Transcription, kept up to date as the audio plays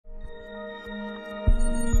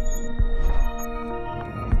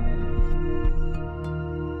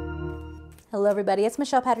Hello everybody, it's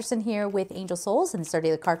Michelle Patterson here with Angel Souls and start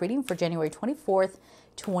daily card reading for January 24th,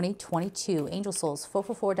 2022.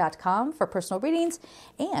 Angelsouls444.com for personal readings.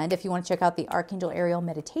 And if you want to check out the Archangel Ariel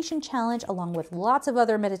Meditation Challenge along with lots of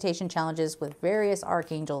other meditation challenges with various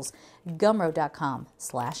archangels,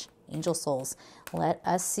 gumroad.com/angelsouls. Let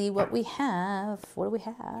us see what we have. What do we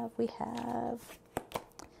have? We have,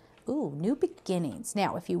 new beginnings.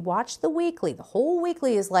 Now, if you watch the weekly, the whole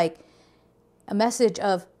weekly is like a message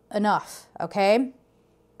of enough, okay?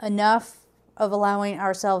 Enough of allowing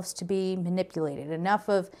ourselves to be manipulated, enough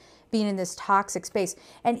of being in this toxic space.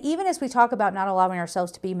 And even as we talk about not allowing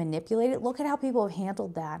ourselves to be manipulated, look at how people have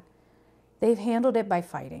handled that. They've handled it by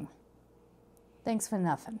fighting. Thanks for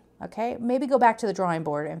nothing, okay? Maybe go back to the drawing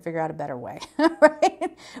board and figure out a better way,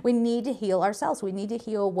 right? We need to heal ourselves. We need to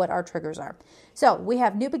heal what our triggers are. So we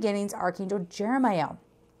have New Beginnings, Archangel Jeremiah.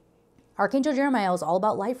 Archangel Jeremiah is all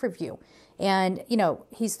about life review. And,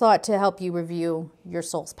 he's thought to help you review your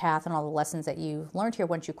soul's path and all the lessons that you've learned here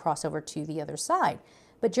once you cross over to the other side.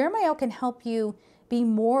 But Jeremiah can help you be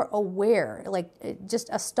more aware, like just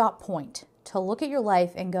a stop point to look at your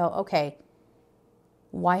life and go, okay,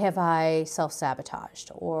 why have I self-sabotaged?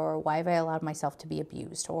 Or why have I allowed myself to be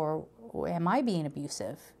abused? Or am I being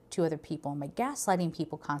abusive to other people? Am I gaslighting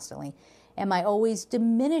people constantly? Am I always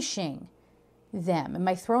diminishing them? Am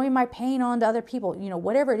I throwing my pain onto other people?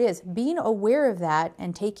 Whatever it is, being aware of that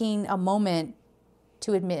and taking a moment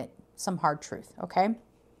to admit some hard truth, okay?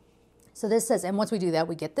 So this says, and once we do that,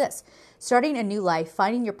 we get this. Starting a new life,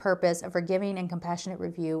 finding your purpose, a forgiving and compassionate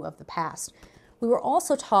review of the past. We were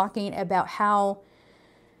also talking about how,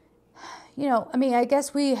 I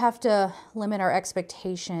guess we have to limit our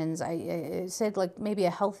expectations. I said like maybe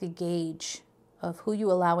a healthy gauge of who you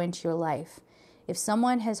allow into your life. If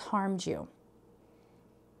someone has harmed you,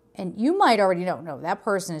 and you might already know, no, that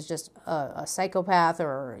person is just a psychopath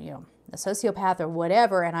or, a sociopath or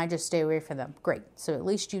whatever, and I just stay away from them. Great. So at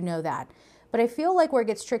least you know that. But I feel like where it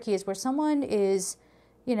gets tricky is where someone is,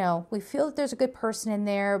 we feel that there's a good person in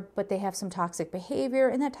there, but they have some toxic behavior,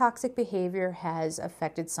 and that toxic behavior has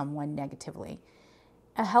affected someone negatively.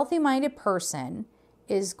 A healthy-minded person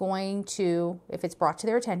is going to, if it's brought to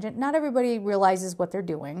their attention, not everybody realizes what they're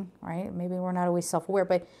doing, right? Maybe we're not always self-aware,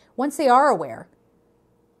 but once they are aware,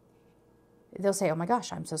 they'll say, oh my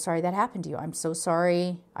gosh, I'm so sorry that happened to you. I'm so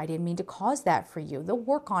sorry. I didn't mean to cause that for you. They'll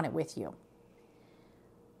work on it with you.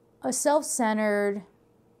 A self-centered,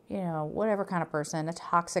 whatever kind of person, a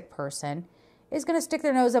toxic person, is going to stick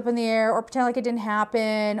their nose up in the air or pretend like it didn't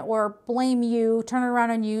happen or blame you, turn it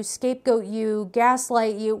around on you, scapegoat you,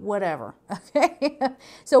 gaslight you, whatever. Okay?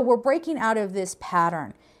 So we're breaking out of this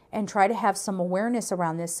pattern and try to have some awareness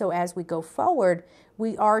around this. So as we go forward,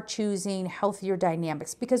 we are choosing healthier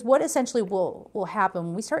dynamics, because what essentially will happen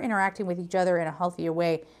when we start interacting with each other in a healthier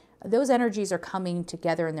way, those energies are coming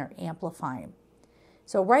together and they're amplifying.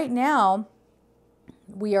 So right now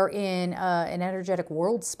we are in an energetic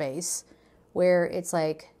world space where it's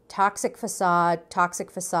like toxic facade,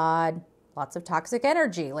 lots of toxic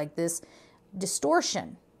energy, like this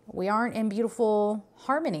distortion. We aren't in beautiful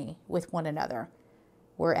harmony with one another.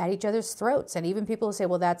 We're at each other's throats. And even people who say,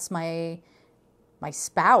 well, that's my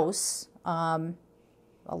spouse. A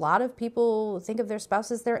lot of people think of their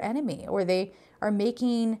spouse as their enemy, or they are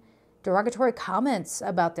making derogatory comments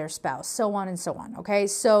about their spouse, so on and so on. Okay,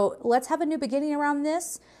 so let's have a new beginning around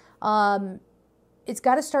this. It's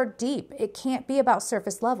got to start deep. It can't be about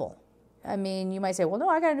surface level. I mean, you might say, well, no,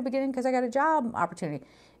 I got a new beginning because I got a job opportunity.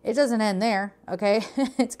 It doesn't end there, okay?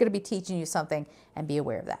 It's going to be teaching you something, and be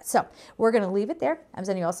aware of that. So we're going to leave it there. I'm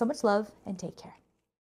sending you all so much love, and take care.